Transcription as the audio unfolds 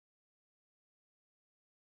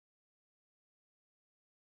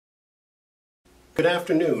Good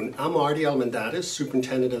afternoon. I'm Artie Almendarez,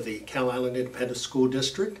 Superintendent of the Cal Island Independent School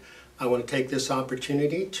District. I want to take this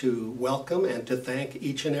opportunity to welcome and to thank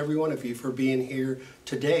each and every one of you for being here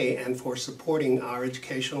today and for supporting our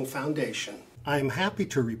educational foundation. I am happy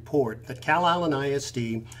to report that Cal Island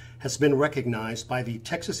ISD has been recognized by the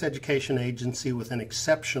Texas Education Agency with an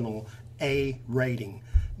exceptional A rating.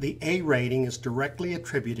 The A rating is directly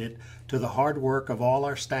attributed to the hard work of all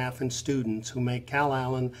our staff and students who make Cal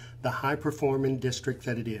Island the high-performing district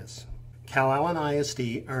that it is. Cal Island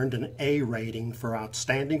ISD earned an A rating for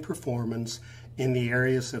outstanding performance in the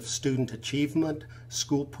areas of student achievement,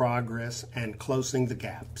 school progress, and closing the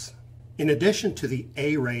gaps. In addition to the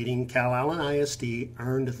A rating, Cal Island ISD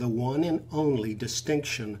earned the one and only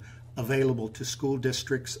distinction available to school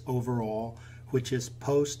districts overall, which is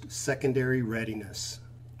post-secondary readiness.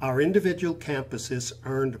 Our individual campuses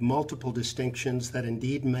earned multiple distinctions that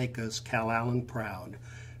indeed make us Cal Island proud.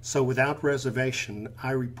 So without reservation, I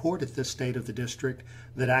report at this state of the district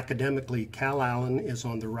that academically Cal Island is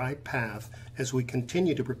on the right path as we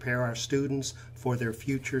continue to prepare our students for their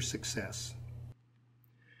future success.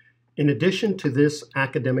 In addition to this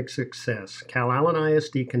academic success, Cal Island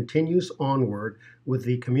ISD continues onward with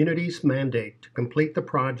the community's mandate to complete the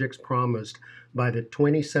projects promised by the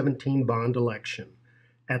 2017 bond election.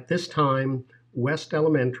 At this time, West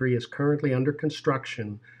Elementary is currently under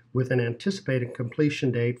construction with an anticipated completion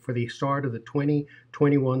date for the start of the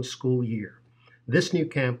 2021 school year. This new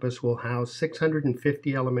campus will house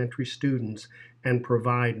 650 elementary students and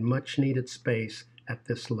provide much-needed space at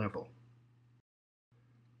this level.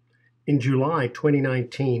 In July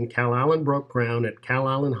 2019, Cal Island broke ground at Cal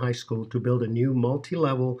Island High School to build a new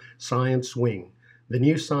multi-level science wing. The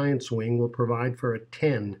new science wing will provide for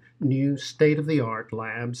 10 new state-of-the-art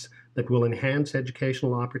labs that will enhance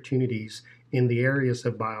educational opportunities in the areas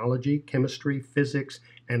of biology, chemistry, physics,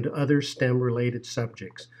 and other STEM-related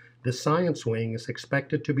subjects. The science wing is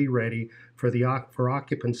expected to be ready for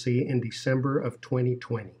occupancy in December of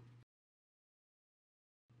 2020.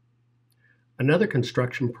 Another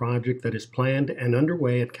construction project that is planned and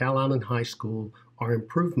underway at Cal Island High School are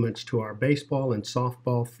improvements to our baseball and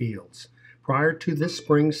softball fields. Prior to this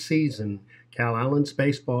spring season, Cal Island's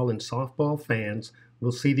baseball and softball fans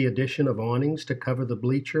will see the addition of awnings to cover the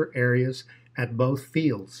bleacher areas at both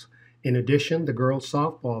fields. In addition, the girls'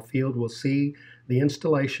 softball field will see the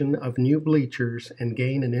installation of new bleachers and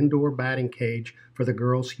gain an indoor batting cage for the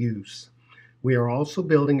girls' use. We are also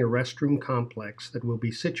building a restroom complex that will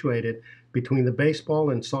be situated between the baseball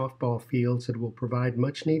and softball fields that will provide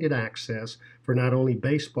much-needed access for not only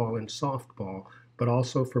baseball and softball, but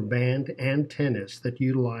also for band and tennis that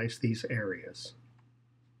utilize these areas.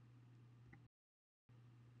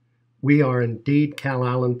 We are indeed Cal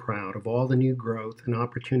Island proud of all the new growth and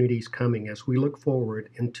opportunities coming as we look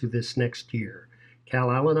forward into this next year.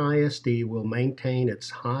 Cal Island ISD will maintain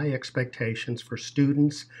its high expectations for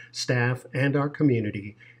students, staff, and our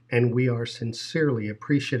community, and we are sincerely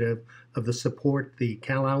appreciative of the support the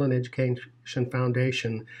Cal Island Education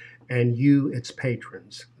Foundation and you, its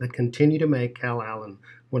patrons, that continue to make Cal Island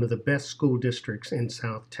one of the best school districts in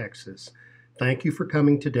South Texas. Thank you for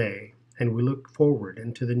coming today, and we look forward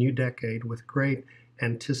into the new decade with great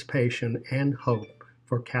anticipation and hope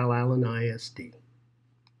for Cal Island ISD.